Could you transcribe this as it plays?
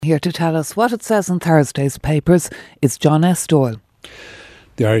Here to tell us what it says in Thursday's papers is John S. Doyle.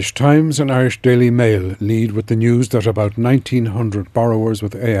 The Irish Times and Irish Daily Mail lead with the news that about 1,900 borrowers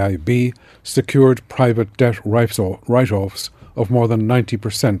with AIB secured private debt write-offs of more than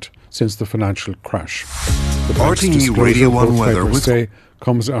 90% since the financial crash. The RTE Radio 1 weather say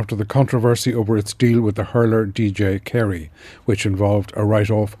comes after the controversy over its deal with the hurler DJ Carey, which involved a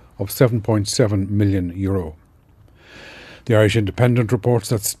write-off of €7.7 million. The Irish Independent reports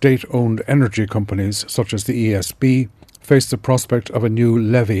that state-owned energy companies such as the ESB face the prospect of a new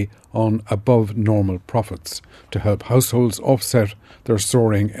levy on above-normal profits to help households offset their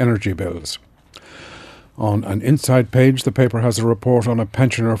soaring energy bills. On an inside page, the paper has a report on a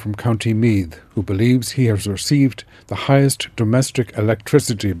pensioner from County Meath who believes he has received the highest domestic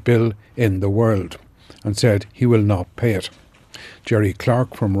electricity bill in the world and said he will not pay it. Jerry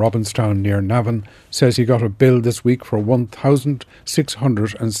Clark from Robinstown near Navan says he got a bill this week for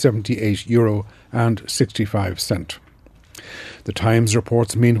 €1,678.65. The Times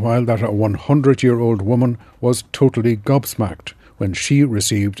reports meanwhile that a 100-year-old woman was totally gobsmacked when she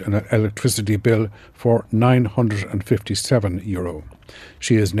received an electricity bill for €957.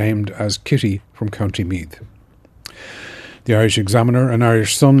 She is named as Kitty from County Meath. The Irish Examiner and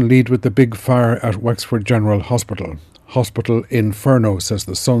Irish Sun lead with the big fire at Wexford General Hospital. Hospital Inferno, says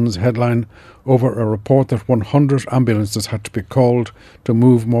the Sun's headline, over a report that 100 ambulances had to be called to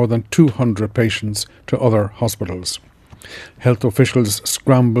move more than 200 patients to other hospitals. Health officials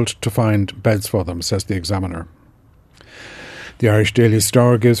scrambled to find beds for them, says the Examiner. The Irish Daily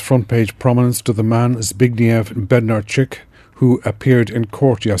Star gives front-page prominence to the man Zbigniew Bednarczyk, who appeared in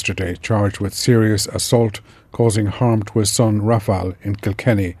court yesterday charged with serious assault causing harm to his son Rafal in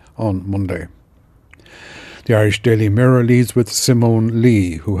Kilkenny on Monday. The Irish Daily Mirror leads with Simone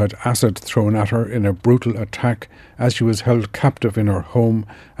Lee, who had acid thrown at her in a brutal attack as she was held captive in her home,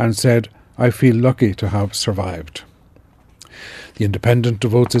 and said, "I feel lucky to have survived." The Independent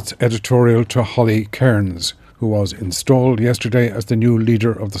devotes its editorial to Holly Cairns, who was installed yesterday as the new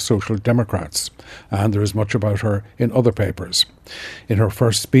leader of the Social Democrats, and there is much about her in other papers. In her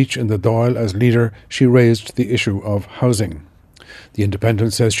first speech in the Dáil as leader, she raised the issue of housing. The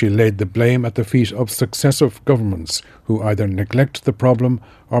Independent says she laid the blame at the feet of successive governments who either neglect the problem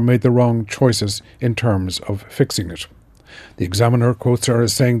or made the wrong choices in terms of fixing it. The Examiner quotes her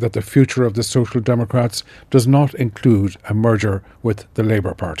as saying that the future of the Social Democrats does not include a merger with the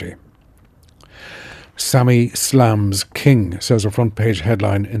Labour Party. Sammy slams King, says a front-page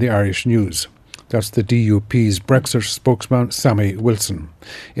headline in the Irish News. That's the DUP's Brexit spokesman, Sammy Wilson.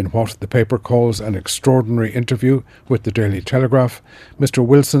 In what the paper calls an extraordinary interview with the Daily Telegraph, Mr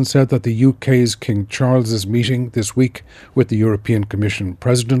Wilson said that the UK's King Charles's meeting this week with the European Commission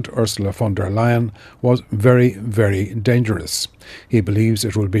President Ursula von der Leyen was very, very dangerous. He believes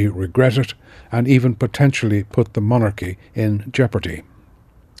it will be regretted and even potentially put the monarchy in jeopardy.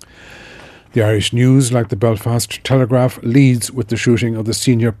 The Irish News, like the Belfast Telegraph, leads with the shooting of the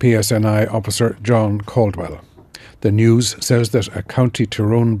senior PSNI officer John Caldwell. The News says that a County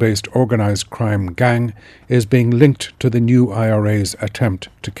Tyrone-based organised crime gang is being linked to the new IRA's attempt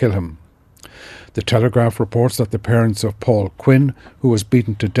to kill him. The Telegraph reports that the parents of Paul Quinn, who was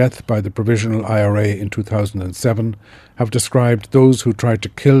beaten to death by the Provisional IRA in 2007, have described those who tried to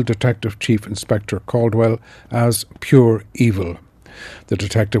kill Detective Chief Inspector Caldwell as pure evil. The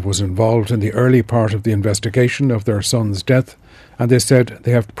detective was involved in the early part of the investigation of their son's death, and they said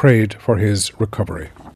they have prayed for his recovery.